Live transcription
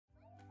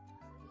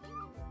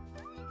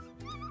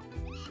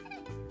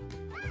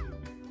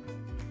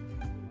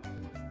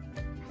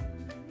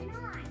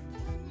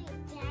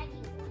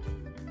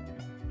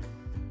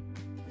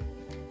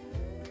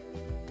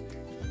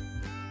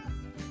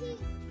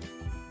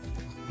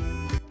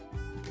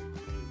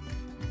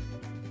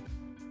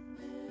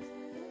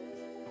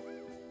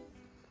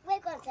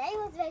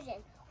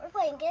imagine we're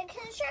playing a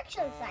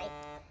construction site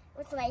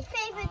with my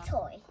favorite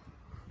toy.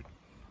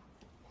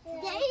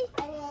 Today,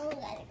 I will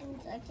let a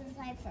construction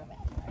site forever.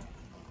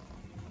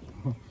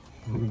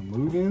 We're gonna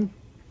move in?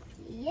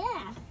 Yeah.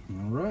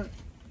 All right.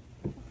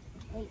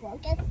 We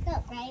won't get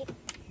stuck, right?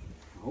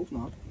 I hope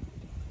not.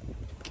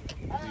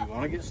 Do you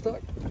want to get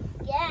stuck?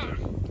 Yeah.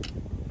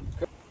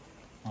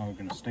 Are we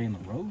gonna stay in the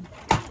road?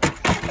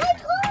 My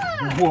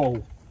car!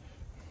 Whoa.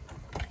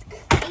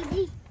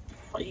 Crazy.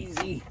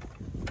 Crazy.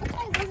 I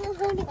wasn't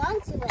holding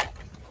on to it.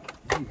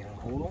 You gotta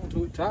hold on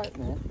to it tight,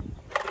 man.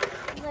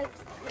 Like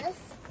this.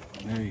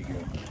 There you go.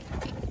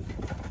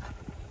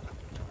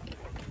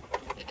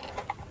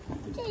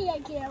 Okay, I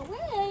get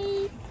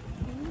away.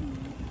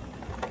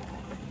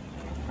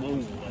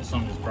 Whoa, that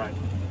sun is bright.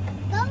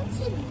 Go to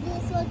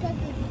this one because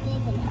it's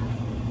big enough.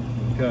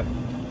 Okay.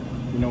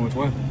 You know which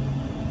way?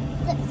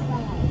 This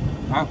way.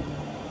 Huh?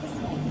 This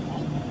way,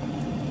 right?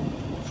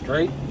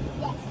 Straight?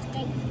 Yes,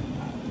 straight.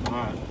 All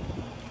right.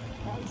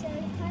 I'm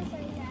sorry, cars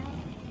right now.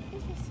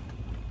 This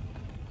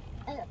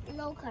is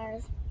no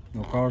cars.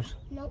 No cars?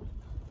 Nope.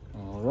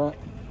 All right.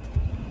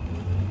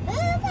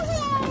 Over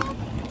here.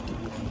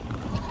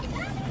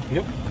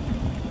 Yep.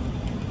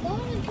 Go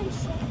to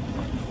construction.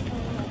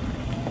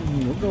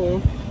 We're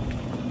going.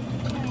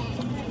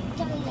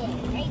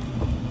 Right?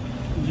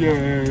 Yay.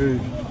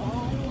 We're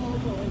all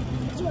over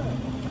dirt.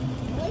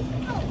 At least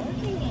we're not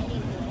working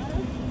anymore.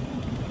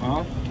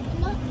 Huh?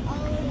 Not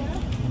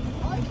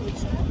all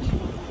construction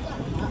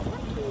are not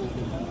working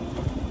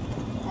anymore.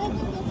 I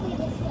go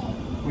this way.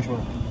 Which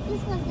way?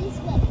 This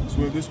way. This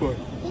way, this way.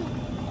 Yeah.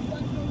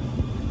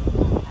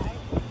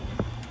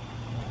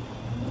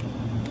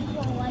 You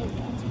don't like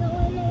what's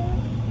going on?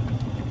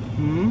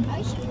 Hmm? I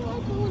should want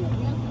to go on a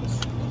real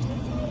construction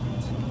site.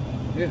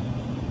 Yeah.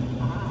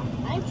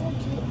 I drove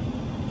to.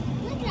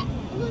 Look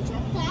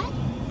at that.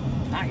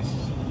 Nice.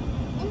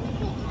 And look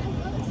at how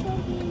good it's going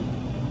to be.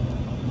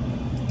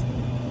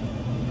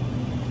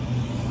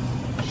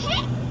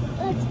 Hey,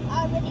 let's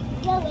already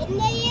go in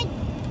there.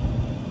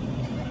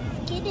 Let's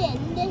get in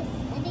this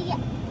video.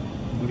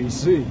 What do you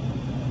see?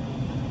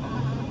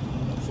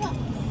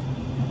 Trucks.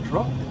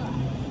 Truck.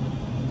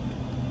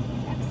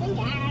 Trucks and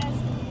cars.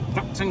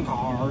 Trucks and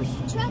cars.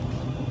 Truck.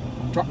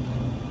 Truck.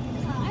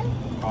 Car.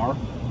 Car.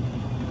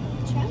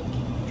 Truck.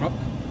 Truck.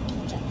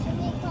 Trucks and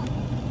a car.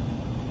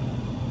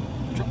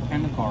 Truck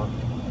and a car.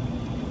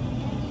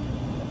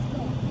 Let's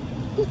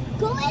go.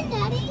 Go in,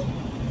 Daddy.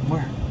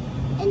 Where?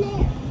 In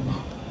there.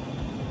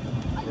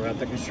 We're at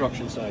the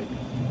construction site. Can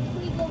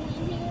we go in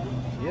here?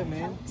 Yeah,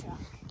 man. Truck.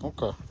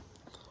 Okay.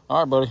 All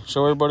right, buddy.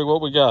 Show everybody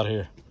what we got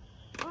here.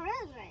 Where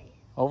is it?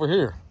 Over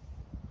here.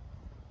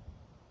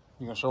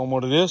 You gonna show them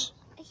what it is?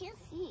 I can't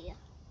see.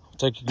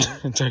 Take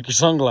your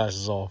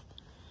sunglasses off.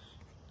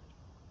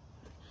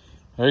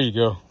 There you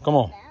go. Come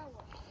on.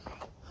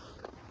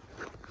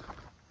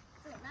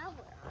 So now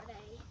where are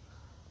they?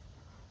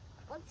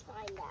 Let's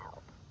find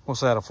out. What's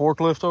that? A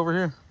forklift over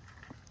here?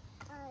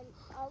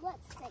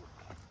 Let's think.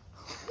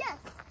 Yes.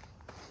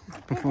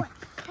 Good one.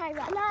 Can I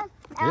run on?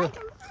 Now Yeah. I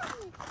can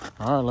run.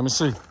 All right. Let me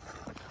see.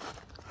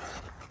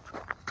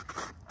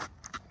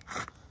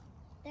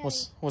 There.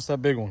 What's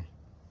that big one?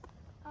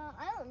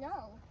 I don't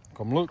know.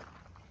 Come look.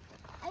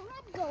 I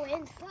want to go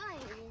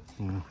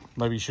inside.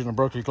 Maybe you shouldn't have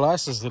broke your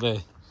glasses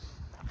today.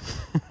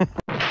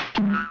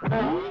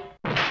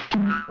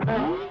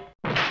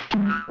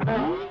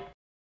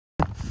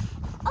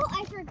 Oh,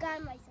 I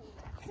forgot my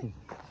sunglasses.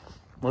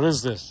 What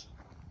is this?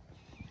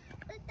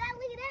 Look at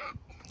that.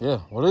 Yeah.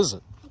 What is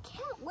it? I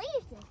can't wave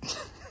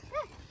this.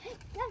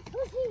 That's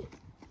close me.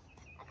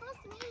 That close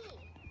to me.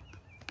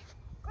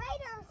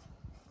 Graders.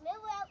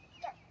 Smell out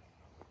dirt.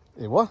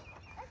 Hey, what?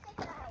 Let's take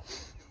it out.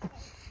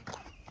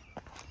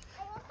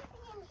 I want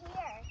something in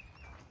here.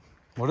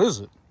 What is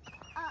it?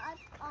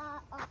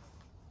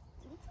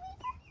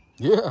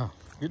 Seed Yeah.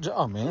 Good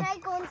job, man. Can I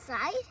go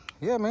inside?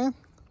 Yeah, man.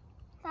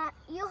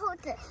 You hold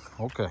this.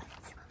 Okay.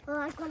 Well,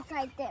 I go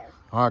inside there.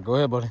 All right. Go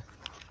ahead, buddy.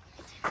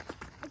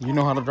 You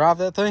know how to drive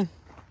that thing?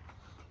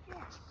 Yeah.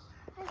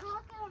 I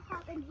want to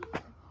hop in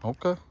here.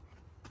 Okay. Is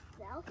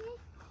that okay?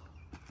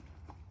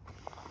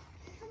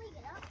 Can we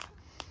get up?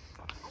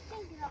 I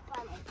can't get up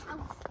by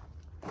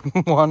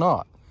myself. Why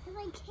not? Because I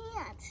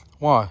can't.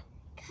 Why?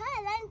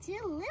 Because I'm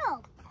too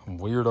little.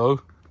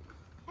 Weirdo.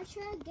 I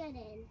should get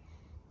in.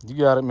 You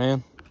got it,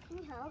 man. Can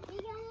you help me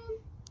get in?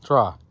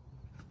 Try.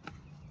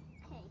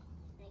 Okay,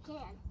 I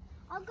can.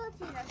 I'll go to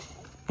your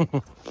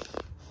place.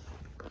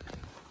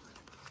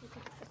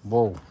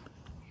 Whoa.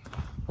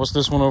 What's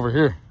this one over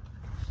here?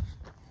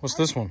 What's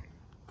this one?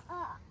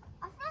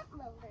 A front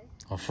loader.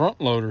 A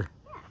front loader.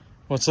 Yeah.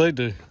 What's they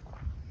do?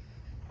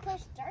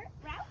 Push dirt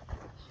route.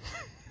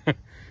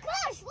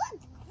 Gosh,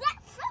 what's that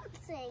front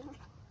thing?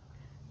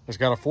 It's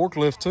got a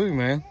forklift too,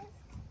 man.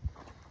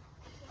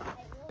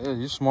 Yeah,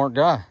 you're a smart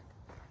guy.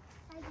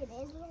 I get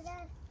in here,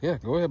 Dad? Yeah,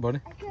 go ahead, buddy.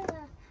 I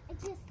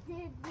just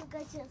did. Look, I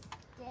just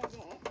did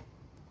it.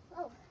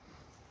 Oh.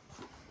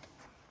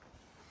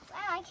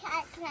 Wow,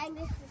 can I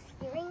miss the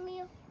steering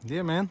wheel?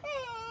 Yeah, man.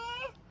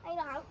 I don't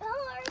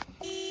know.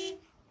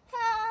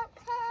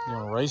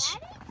 race?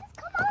 Daddy, just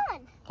come on.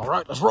 All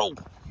right, let's roll.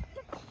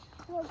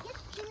 We'll get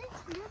to this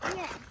new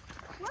grass.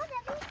 Well,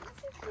 Daddy, this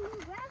is the new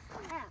grass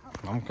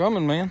now. I'm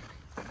coming, man.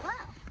 Wow.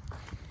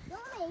 You're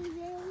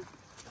amazing.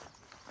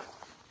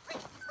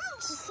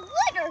 It's a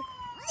sweater.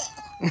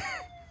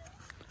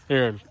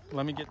 Here,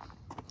 let me get.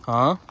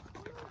 Huh?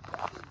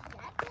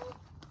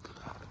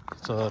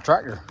 It's a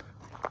tractor.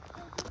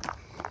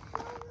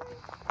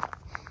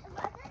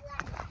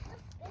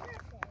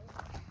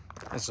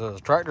 It's a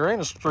tractor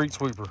and a street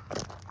sweeper.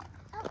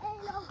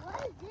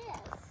 What is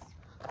this?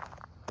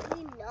 Do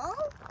you know?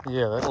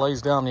 Yeah, that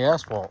lays down the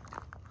asphalt.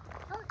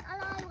 Oh,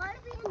 and I want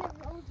to be in the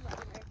road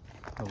roller.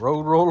 The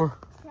road roller?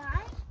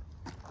 Right?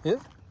 Yeah.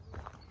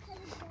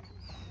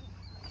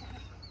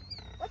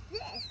 What's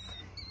this?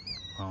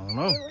 I don't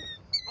know. I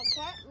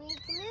can't need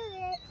to move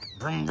it.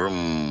 Vroom,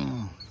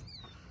 vroom.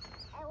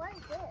 Hey, what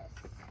is this?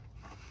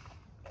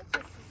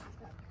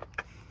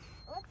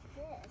 What's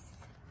this?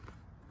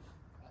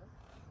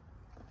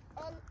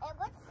 And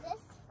what's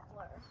this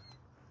for?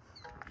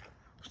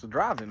 Just to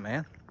drive it,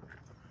 man.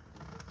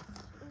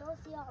 You know,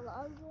 see how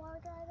long you are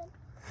driving?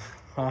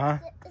 Uh-huh.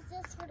 Is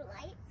this for the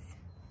lights?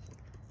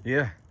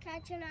 Yeah. Can I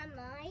turn on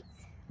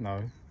lights?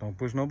 No, don't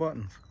push no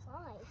buttons.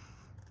 Why?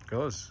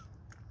 Cause.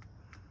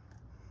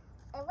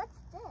 And what's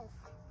this?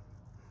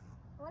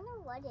 I wonder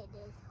what it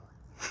is.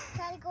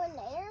 Can I go in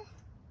there?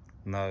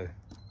 No.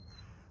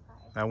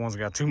 That one's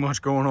got too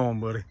much going on,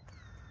 buddy.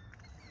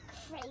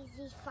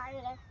 Crazy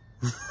farther.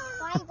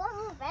 Why you won't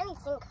move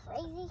anything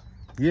crazy?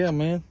 Yeah,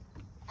 man.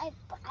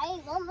 I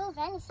won't move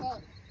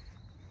anything.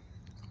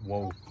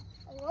 Whoa.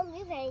 I won't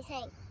move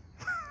anything.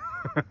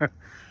 Can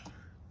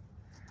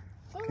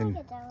Can- I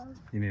get down?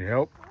 You need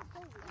help?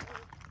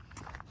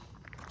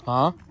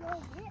 Huh? No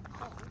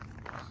vehicles.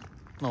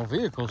 No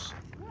vehicles?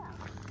 Yeah.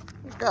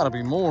 There's gotta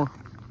be more.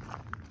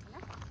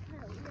 That's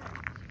kind of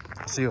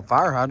weird. See a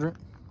fire hydrant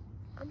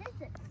What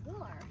is it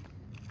for?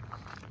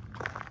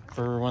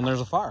 for when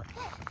there's a fire.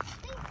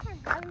 Thanks for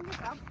gunning the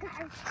golf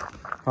cart.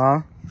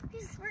 Huh?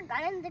 Thanks for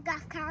gunning the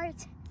golf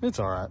cart. It's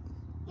all right.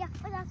 Yeah,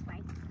 but that's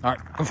fine. All right,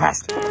 go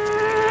fast. Ducks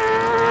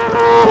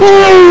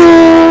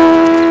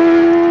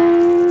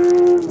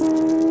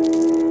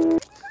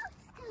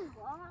can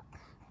walk.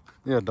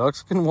 Yeah,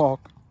 ducks can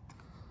walk.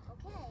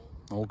 Okay.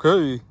 Okay.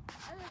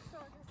 I'm gonna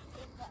throw this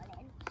big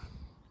button.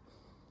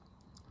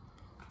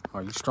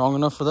 Are you strong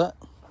enough for that?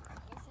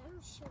 Yes, I'm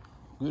sure.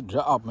 Good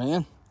job,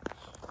 man.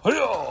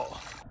 Hi-ya!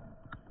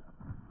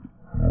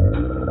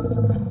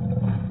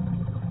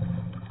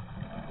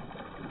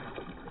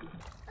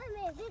 I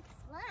made a big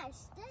splash,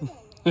 didn't I?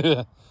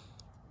 Yeah.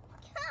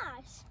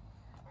 Gosh.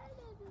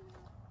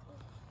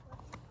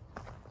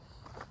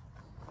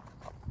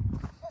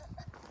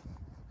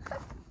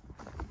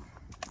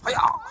 Hi-ya!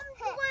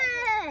 Bombs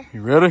away!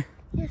 You ready?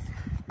 Yes.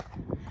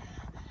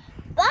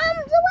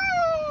 Bombs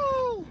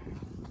away!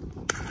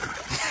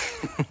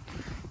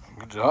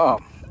 Good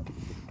job.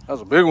 That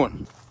was a big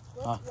one.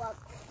 Let's walk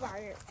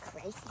farther,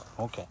 crazy.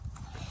 Okay.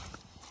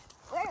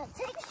 We're gonna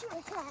take a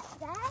shortcut,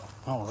 Dad.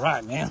 All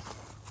right, man.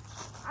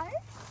 Are you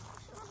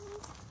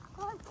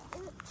going to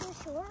the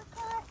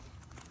shortcut?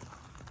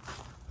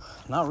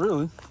 Not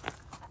really.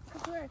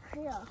 Because we're a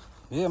Creole.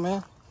 Yeah,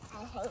 man.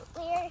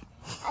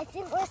 I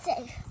think we're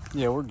safe.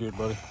 Yeah, we're good,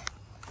 buddy.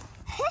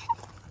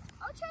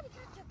 I'll try to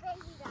catch a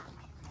baby duck.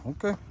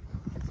 Okay.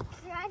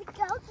 Try to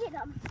go get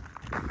him.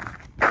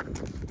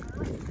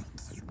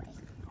 This way.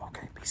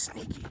 Okay, be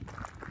sneaky.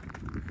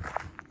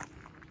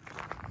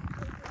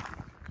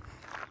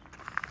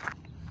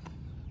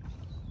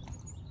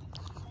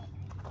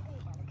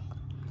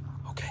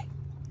 Okay.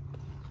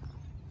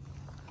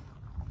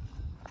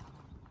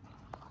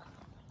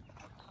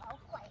 Oh,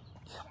 wait.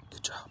 Yeah,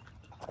 good job.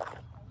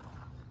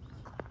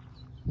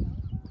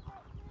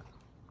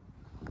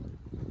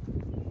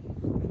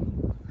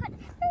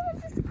 What was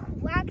this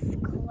quacks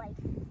like?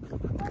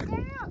 Well,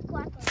 they're not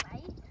quacking,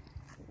 right?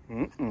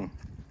 Mm-mm.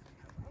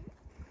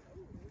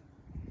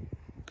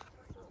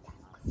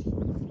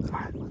 All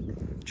right.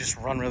 Just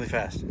run really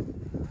fast.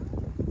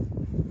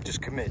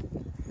 Just commit.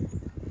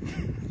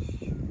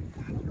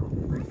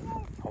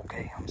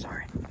 Okay, I'm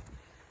sorry.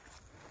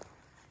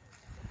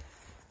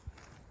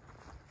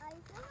 I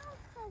think I'm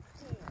so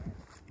scared.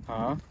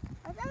 Huh?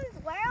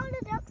 Why are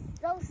the ducks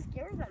so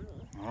scared of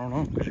me? I don't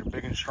know, because you're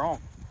big and strong.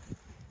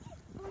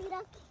 Oh,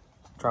 duck.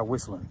 Try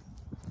whistling.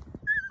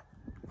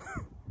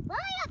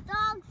 Line up,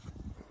 dogs.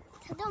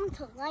 Tell them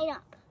to line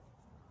up.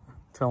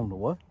 Tell them to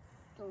what?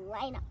 To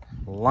line up.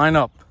 Line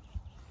up.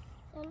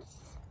 And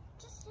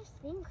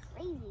just being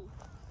crazy.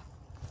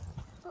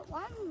 But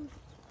why?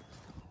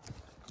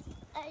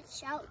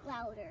 Shout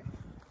louder.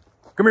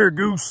 Come here,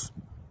 goose.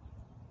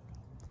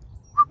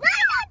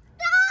 Line up,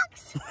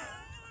 ducks!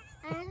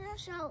 And I'll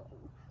shout,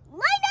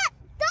 line up,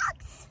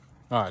 ducks!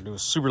 All right, do it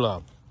super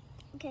loud.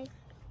 Okay.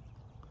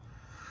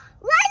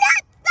 Line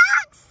up,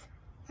 ducks!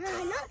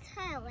 Not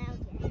kind of loud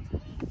yet.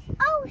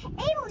 Oh,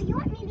 Abel, you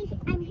want me to?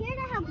 I'm here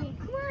to help you.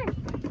 Come on.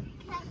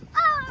 Okay.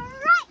 All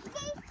right,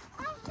 Dave.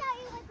 I'll show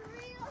you what's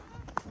real.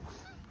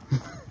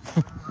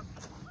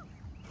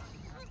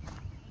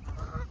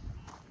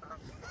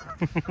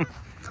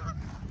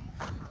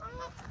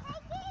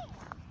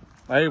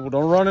 Hey, well,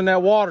 don't run in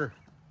that water.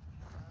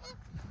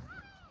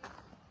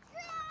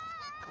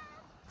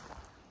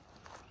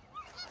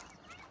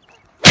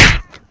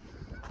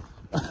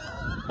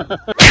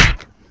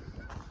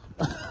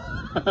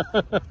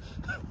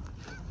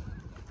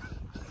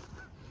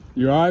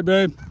 You all right,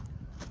 babe?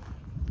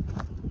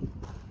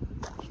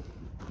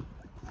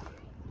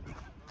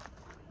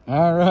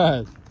 All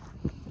right.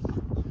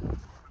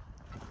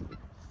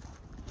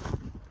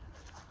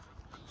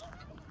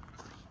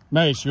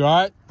 Mace, you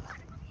all right?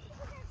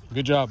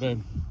 Good job,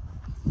 babe.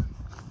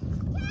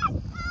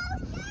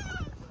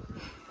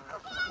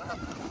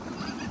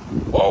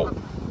 Whoa.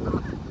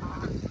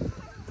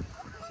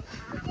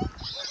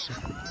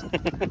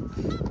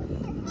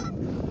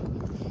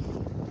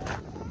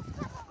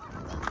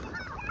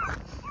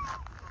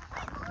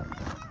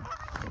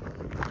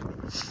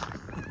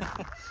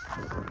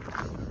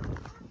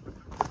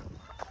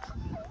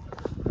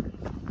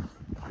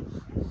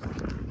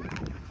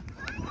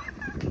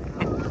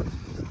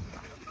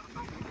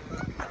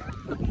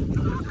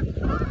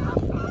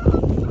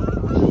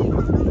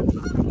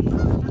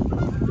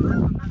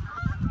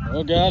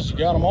 Well, guys, you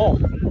got them all.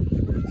 We're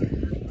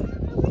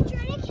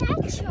trying to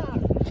catch them.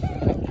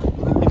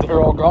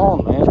 They're all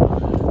gone, man. I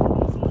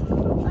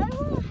want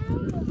to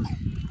have them.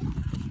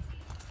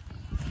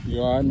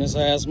 You all right, Miss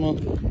Asthma?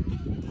 Maisie!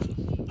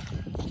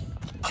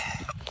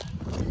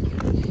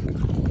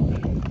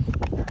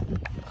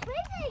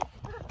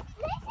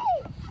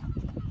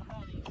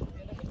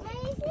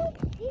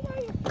 These are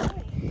your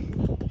toys.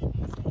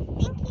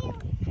 Thank you.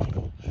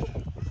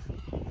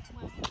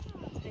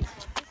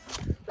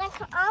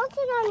 I'll sit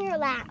on your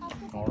lap.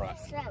 All right.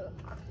 So,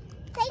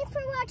 thanks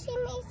for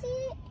watching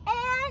Macy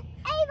and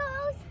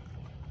Abel's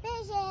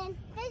Vision.